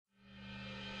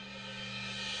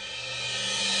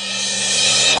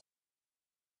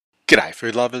G'day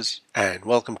food lovers and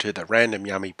welcome to the Random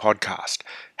Yummy podcast.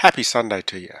 Happy Sunday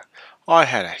to you. I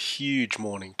had a huge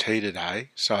morning tea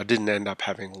today, so I didn't end up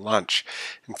having lunch.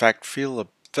 In fact,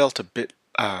 felt a bit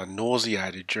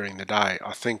nauseated during the day.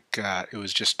 I think it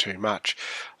was just too much.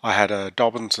 I had a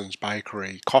Dobinson's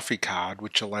Bakery coffee card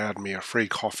which allowed me a free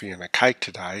coffee and a cake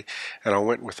today, and I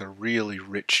went with a really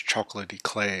rich chocolate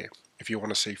eclair. If you want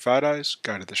to see photos,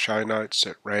 go to the show notes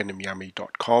at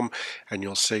randomyummy.com and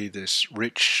you'll see this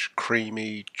rich,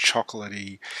 creamy,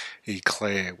 chocolatey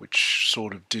eclair which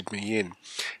sort of did me in.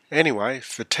 Anyway,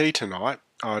 for tea tonight,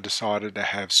 I decided to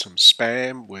have some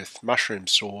spam with mushroom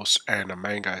sauce and a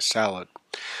mango salad.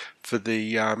 For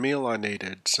the meal I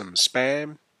needed some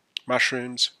spam,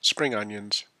 mushrooms, spring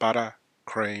onions, butter,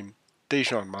 cream,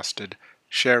 Dijon mustard,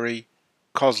 sherry,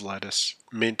 cos lettuce,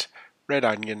 mint, red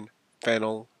onion,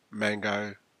 fennel,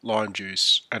 mango, lime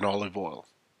juice and olive oil.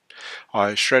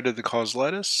 I shredded the cos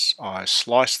lettuce, I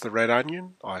sliced the red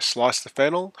onion, I sliced the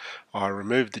fennel, I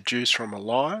removed the juice from a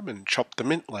lime and chopped the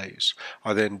mint leaves.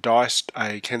 I then diced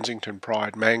a Kensington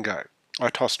Pride mango. I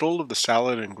tossed all of the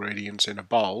salad ingredients in a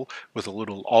bowl with a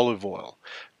little olive oil.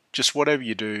 Just whatever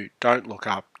you do, don't look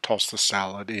up toss the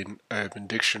salad in Urban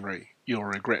Dictionary. You'll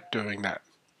regret doing that.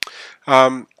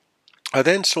 I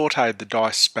then sautéed the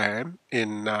diced spam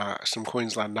in some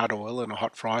Queensland nut oil in a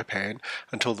hot fry pan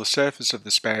until the surface of the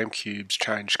spam cubes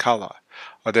changed colour.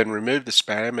 I then removed the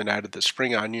spam and added the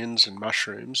spring onions and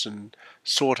mushrooms and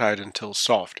sautéed until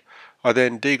soft. I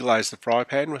then deglazed the fry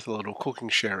pan with a little cooking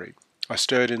sherry. I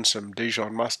stirred in some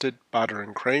Dijon mustard, butter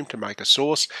and cream to make a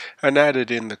sauce and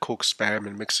added in the cooked spam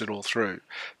and mixed it all through.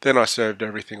 Then I served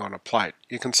everything on a plate.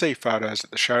 You can see photos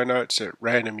at the show notes at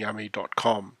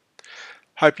randomyummy.com.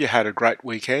 Hope you had a great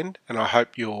weekend, and I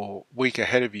hope your week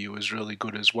ahead of you is really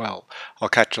good as well. I'll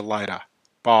catch you later.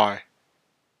 Bye.